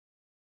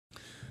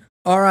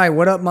All right,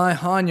 what up, my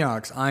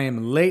Hanyaks? I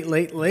am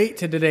late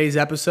to today's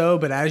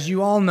episode, but as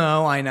you all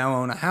know, I now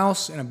own a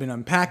house and I've been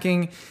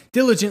unpacking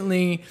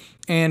diligently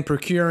and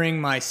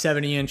procuring my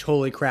 70-inch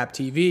holy crap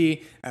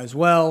TV as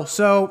well.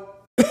 So,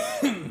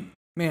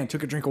 man,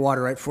 took a drink of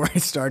water right before I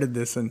started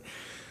this, and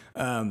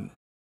I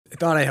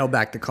thought I held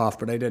back the cough,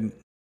 but I didn't.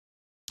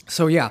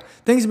 So yeah,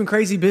 things have been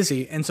crazy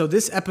busy, and so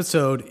this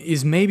episode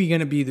is maybe going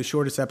to be the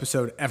shortest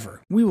episode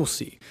ever. We will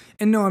see.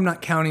 And no, I'm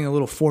not counting the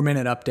little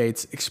 4-minute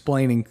updates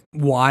explaining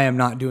why I'm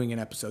not doing an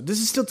episode. This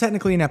is still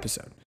technically an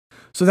episode.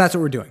 So that's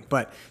what we're doing.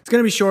 But it's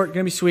going to be short,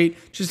 going to be sweet.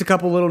 Just a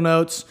couple little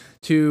notes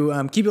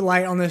to keep it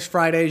light on this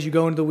Friday as you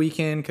go into the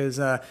weekend, because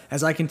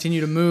as I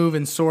continue to move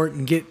and sort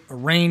and get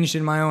arranged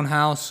in my own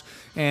house,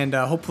 and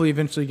hopefully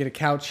eventually get a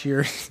couch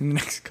here in the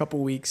next couple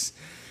weeks,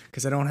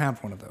 because I don't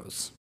have one of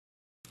those.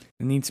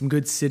 I need some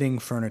good sitting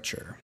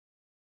furniture.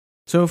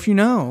 So if you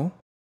know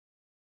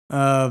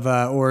of,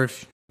 or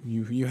if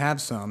you have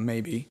some,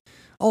 maybe,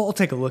 I'll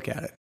take a look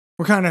at it.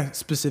 We're kind of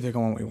specific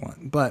on what we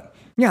want. But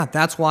yeah,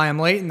 that's why I'm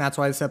late, and that's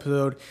why this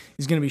episode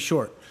is going to be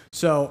short.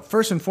 So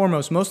first and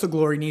foremost, most of the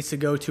glory needs to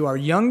go to our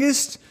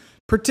youngest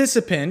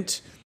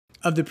participant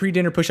of the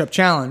pre-dinner push-up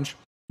challenge.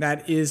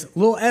 That is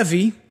Lil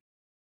Evie.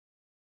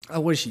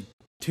 What is she,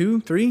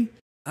 2, 3?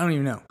 I don't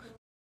even know.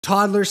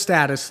 Toddler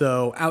status,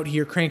 though, out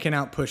here cranking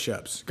out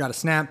push-ups. Got a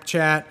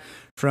Snapchat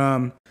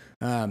from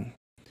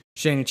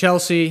Shane and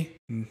Chelsea.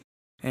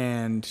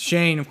 And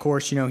Shane, of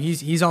course,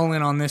 he's all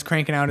in on this,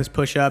 cranking out his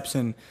push-ups.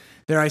 And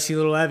there I see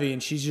little Evie,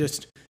 and she's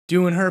just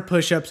doing her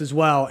push-ups as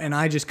well. And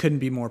I just couldn't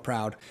be more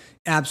proud.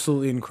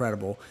 Absolutely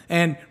incredible.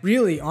 And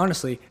really,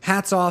 honestly,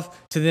 hats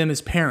off to them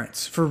as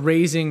parents for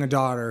raising a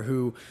daughter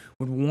who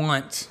would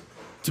want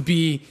to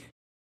be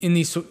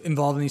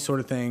involved in these sort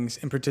of things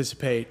and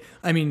participate.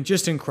 I mean,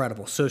 just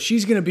incredible. So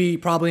she's going to be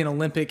probably an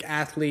Olympic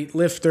athlete,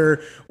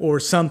 lifter, or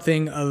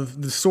something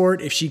of the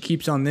sort if she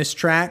keeps on this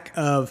track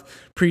of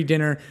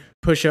pre-dinner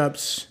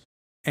push-ups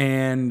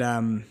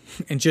and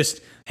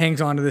just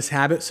hangs on to this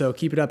habit. So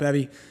keep it up,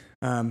 Evie.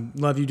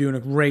 Love you, doing a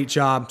great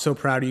job. So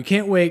proud of you.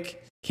 Can't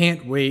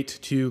wait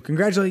to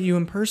congratulate you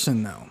in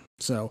person, though.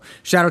 So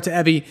shout out to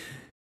Evie.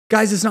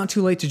 Guys, it's not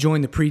too late to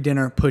join the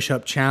pre-dinner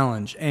push-up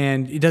challenge,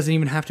 and it doesn't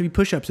even have to be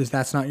push-ups if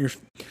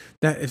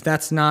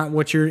that's not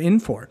what you're in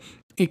for.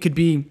 It could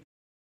be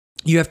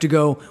you have to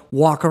go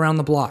walk around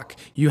the block.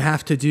 You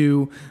have to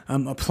do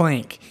a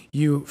plank.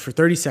 For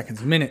 30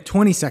 seconds, a minute,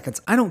 20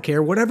 seconds. I don't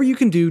care. Whatever you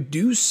can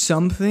do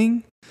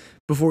something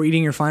before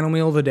eating your final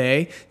meal of the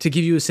day to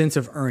give you a sense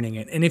of earning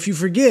it. And if you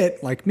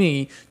forget, like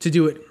me, to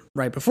do it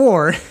right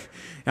before,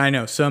 I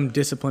know, some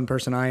disciplined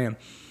person I am.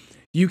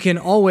 You can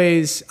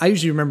always, I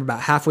usually remember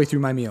about halfway through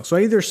my meal. So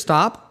I either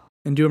stop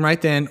and do them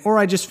right then, or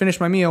I just finish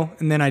my meal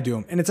and then I do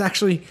them. And that's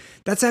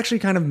actually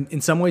kind of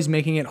in some ways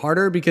making it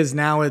harder, because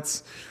now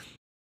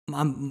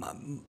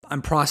I'm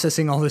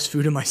processing all this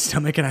food in my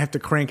stomach and I have to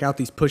crank out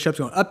these push-ups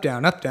going up,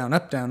 down, up, down,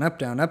 up, down, up,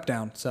 down, up,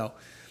 down. So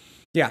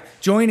yeah,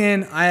 join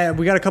in.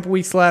 We got a couple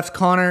weeks left.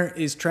 Connor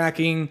is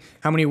tracking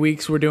how many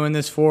weeks we're doing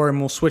this for, and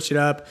we'll switch it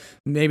up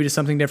maybe to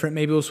something different.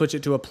 Maybe we'll switch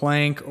it to a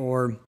plank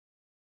or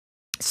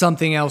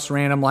something else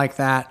random like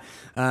that.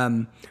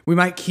 We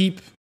might keep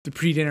the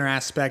pre-dinner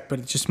aspect, but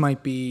it just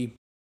might be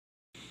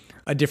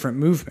a different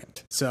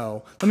movement.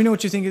 So let me know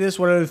what you think of this.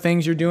 What other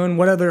things you're doing?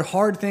 What other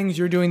hard things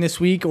you're doing this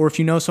week? Or if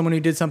you know someone who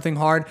did something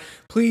hard,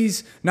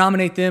 please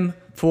nominate them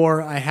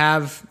for, I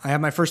have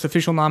my first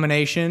official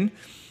nomination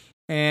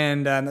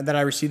and that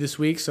I received this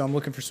week. So I'm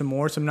looking for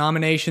some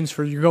nominations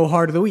for your Go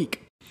Hard of the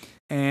Week.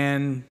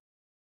 And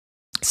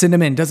send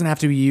them in. Doesn't have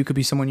to be you. Could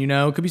be someone you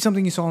know. It could be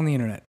something you saw on the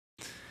internet.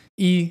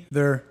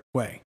 Either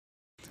way.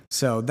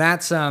 So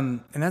that's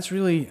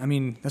really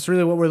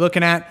what we're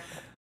looking at.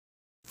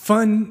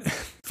 Fun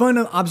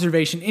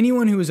observation.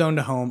 Anyone who has owned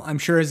a home, I'm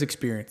sure, has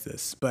experienced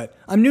this, but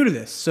I'm new to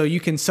this, so you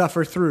can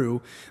suffer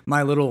through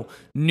my little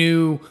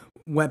new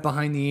wet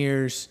behind the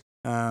ears.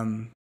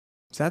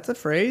 Is that the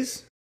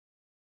phrase?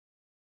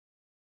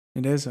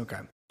 It is?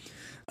 Okay.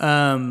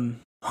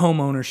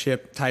 Home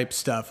ownership type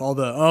stuff.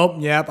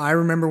 I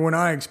remember when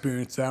I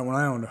experienced that when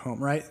I owned a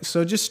home, right?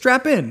 So just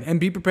strap in and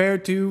be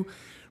prepared to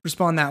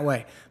respond that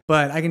way.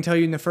 But I can tell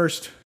you in the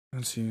first,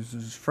 this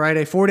is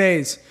Friday, 4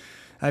 days,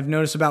 I've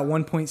noticed about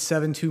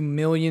 1.72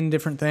 million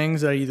different things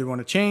that I either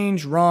want to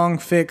change, wrong,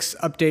 fix,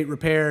 update,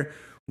 repair,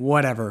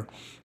 whatever.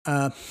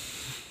 And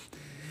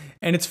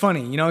it's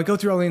funny, I go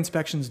through all the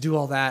inspections, do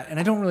all that, and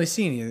I don't really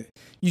see any of it.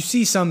 You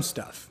see some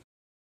stuff.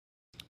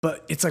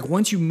 But it's like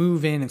once you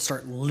move in and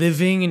start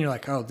living and you're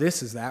like, oh,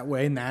 this is that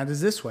way and that is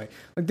this way.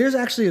 Like there's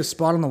actually a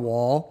spot on the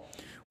wall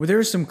where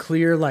there's some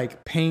clear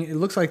like paint. It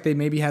looks like they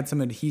maybe had some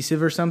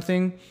adhesive or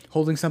something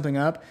holding something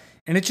up.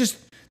 And it's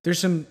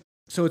some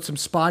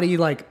spotty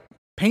like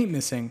paint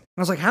missing. And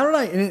I was like,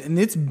 and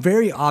it's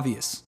very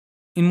obvious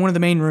in one of the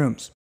main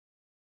rooms.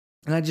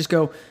 And I just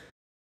go,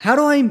 how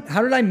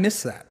did I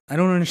miss that? I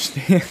don't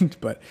understand,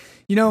 but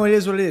it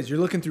is what it is. You're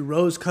looking through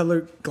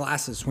rose-colored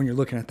glasses when you're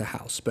looking at the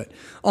house. But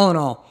all in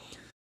all,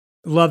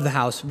 love the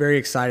house, very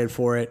excited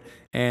for it.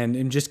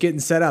 And just getting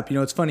set up.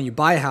 It's funny, you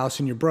buy a house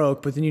and you're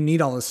broke, but then you need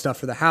all this stuff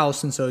for the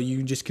house. And so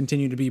you just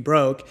continue to be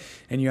broke,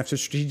 and you have to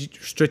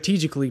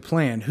strategically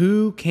plan.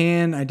 Who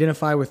can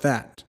identify with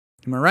that?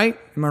 Am I right?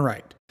 Am I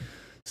right?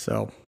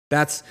 So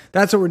that's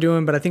what we're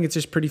doing, but I think it's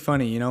just pretty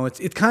funny.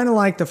 It's kind of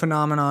like the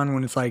phenomenon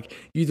when it's like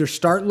you either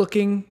start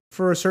looking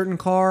for a certain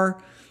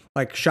car,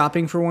 like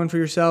shopping for one for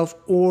yourself,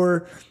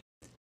 or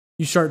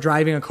you start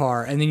driving a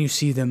car and then you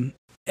see them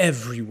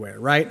everywhere,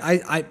 right?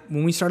 I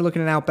when we started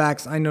looking at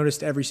Outbacks, I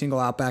noticed every single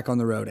Outback on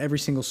the road, every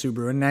single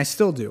Subaru, and I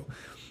still do.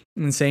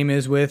 And the same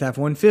is with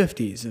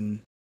F-150s,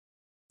 and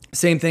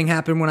same thing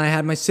happened when I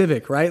had my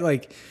Civic, right?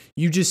 Like,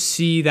 you just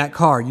see that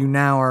car, you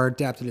now are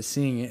adapted to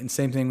seeing it. And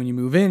same thing when you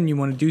move in, you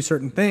want to do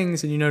certain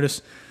things, and you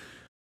notice,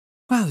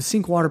 wow, the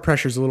sink water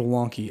pressure is a little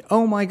wonky.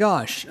 Oh my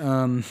gosh,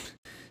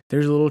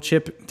 there's a little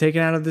chip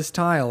taken out of this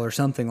tile or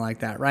something like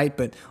that, right?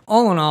 But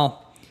all in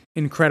all,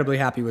 incredibly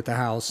happy with the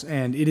house,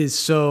 and it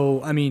is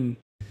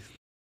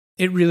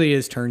it really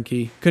is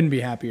turnkey. Couldn't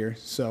be happier.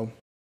 So,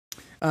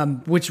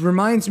 which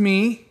reminds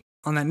me,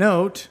 on that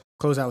note,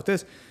 close out with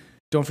this.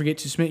 Don't forget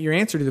to submit your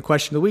answer to the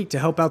question of the week to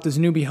help out this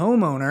newbie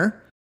homeowner.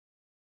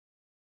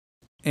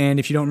 And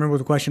if you don't remember what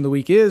the question of the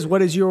week is,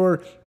 what is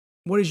your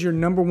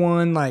number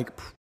one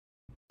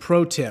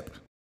pro tip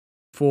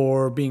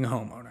for being a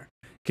homeowner?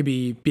 Could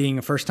be being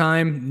a first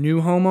time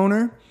new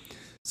homeowner,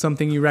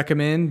 something you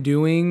recommend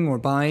doing or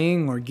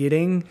buying or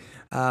getting,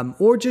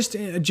 or just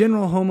a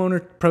general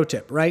homeowner pro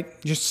tip,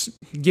 right? Just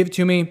give it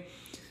to me.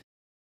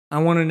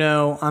 I want to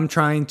know. I'm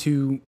trying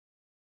to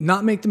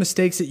not make the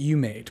mistakes that you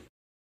made.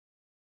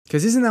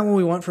 Because isn't that what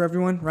we want for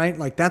everyone, right?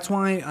 Like, that's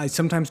why I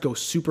sometimes go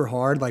super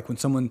hard, like when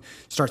someone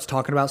starts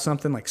talking about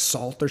something like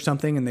salt or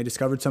something and they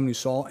discovered some new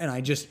salt, and I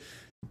just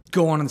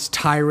go on this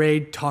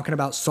tirade talking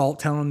about salt,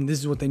 telling them this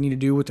is what they need to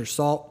do with their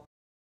salt.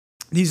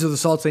 These are the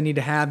salts they need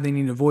to have. They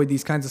need to avoid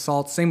these kinds of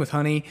salts. Same with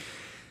honey.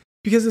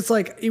 Because it's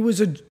like, it was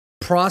a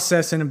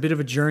process and a bit of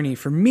a journey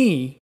for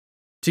me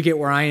to get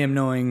where I am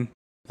knowing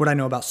what I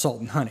know about salt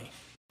and honey.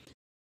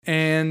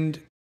 And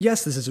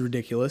yes, this is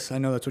ridiculous. I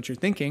know that's what you're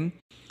thinking.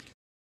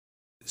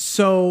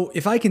 So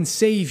if I can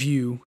save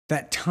you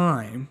that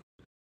time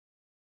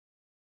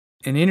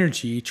and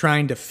energy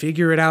trying to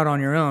figure it out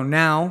on your own,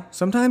 now,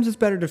 sometimes it's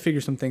better to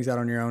figure some things out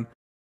on your own.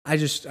 I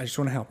just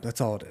want to help. That's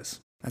all it is.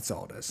 That's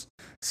all it is.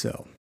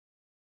 So,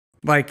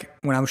 like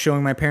when I was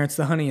showing my parents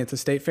the honey at the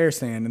state fair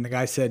stand, and the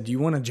guy said, "Do you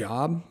want a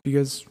job?"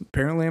 Because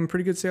apparently I'm a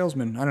pretty good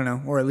salesman. I don't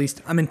know. Or at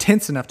least I'm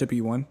intense enough to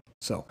be one.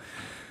 So,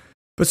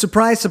 but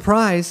surprise,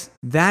 surprise,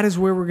 that is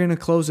where we're going to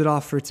close it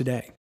off for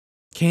today.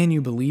 Can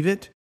you believe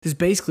it? This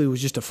basically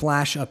was just a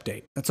flash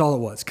update. That's all it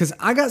was. Because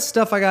I got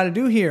stuff I got to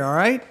do here, all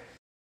right?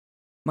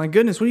 My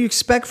goodness, what do you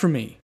expect from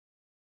me?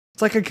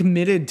 It's like I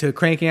committed to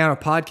cranking out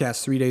a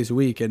podcast 3 days a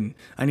week, and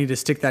I need to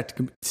stick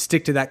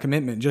to that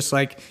commitment. Just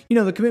like,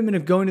 the commitment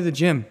of going to the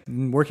gym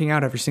and working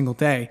out every single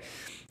day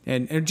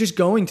and just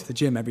going to the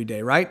gym every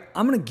day, right?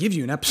 I'm going to give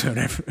you an episode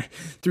every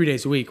 3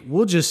 days a week.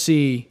 We'll just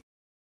see.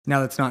 Now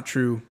that's not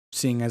true,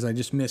 seeing as I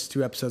just missed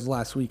 2 episodes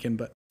last weekend.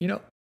 But,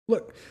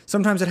 look,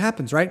 sometimes it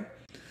happens, right?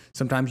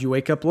 Sometimes you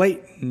wake up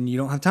late and you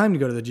don't have time to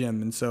go to the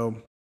gym. And so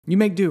you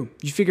make do.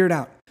 You figure it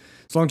out.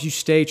 As long as you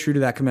stay true to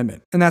that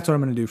commitment. And that's what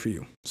I'm going to do for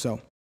you. So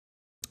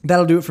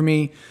that'll do it for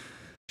me.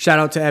 Shout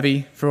out to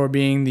Evie for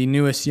being the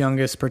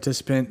youngest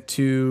participant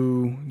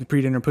to the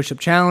pre-dinner push-up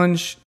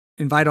challenge.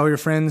 Invite all your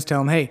friends.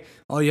 Tell them, hey,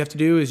 all you have to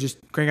do is just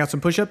crank out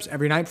some push-ups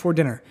every night before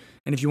dinner.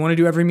 And if you want to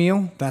do every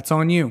meal, that's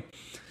on you.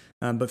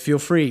 But feel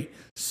free.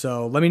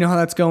 So let me know how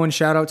that's going.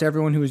 Shout out to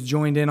everyone who has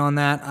joined in on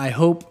that. I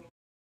hope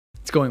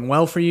it's going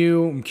well for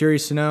you. I'm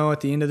curious to know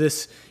at the end of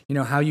this,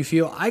 how you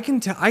feel. I can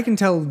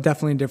tell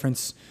definitely a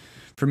difference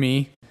for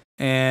me.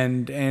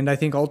 And I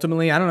think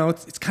ultimately, I don't know,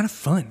 it's kind of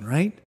fun,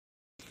 right?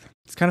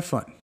 It's kind of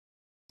fun.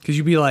 Because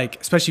you'd be like,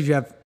 especially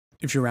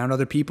if you're around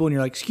other people and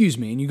you're like, excuse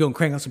me, and you go and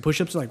crank out some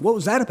push-ups, like, what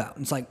was that about?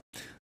 And it's like,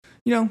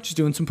 just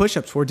doing some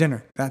push-ups for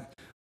dinner. What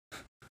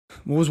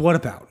was what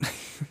about?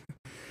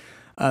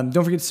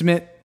 Don't forget to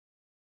submit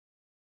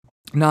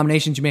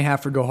nominations you may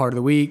have for Go Hard of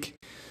the Week.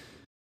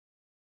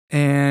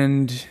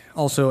 And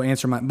also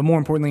but more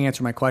importantly,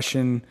 answer my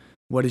question,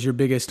 what is your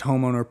biggest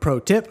homeowner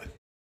pro tip?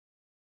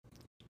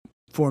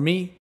 For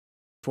me,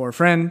 for a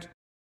friend,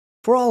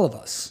 for all of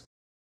us.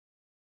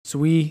 So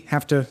we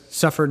have to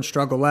suffer and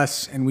struggle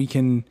less, and we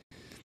can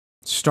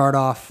start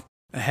off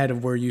ahead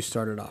of where you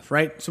started off,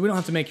 right? So we don't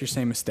have to make your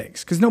same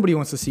mistakes, because nobody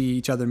wants to see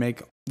each other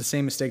make the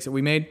same mistakes that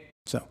we made.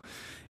 So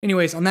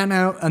anyways, on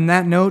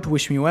that note,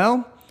 wish me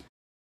well.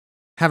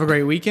 Have a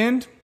great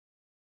weekend.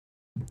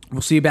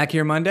 We'll see you back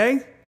here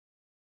Monday.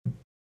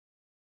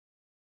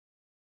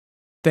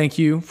 Thank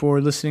you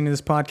for listening to this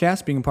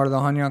podcast, being a part of the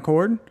Hanyak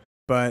Horde.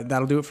 But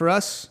that'll do it for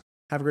us.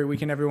 Have a great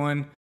weekend,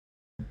 everyone.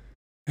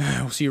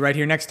 We'll see you right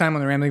here next time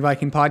on the Rambling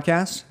Viking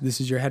podcast.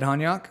 This is your head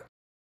Hanyak,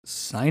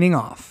 signing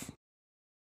off.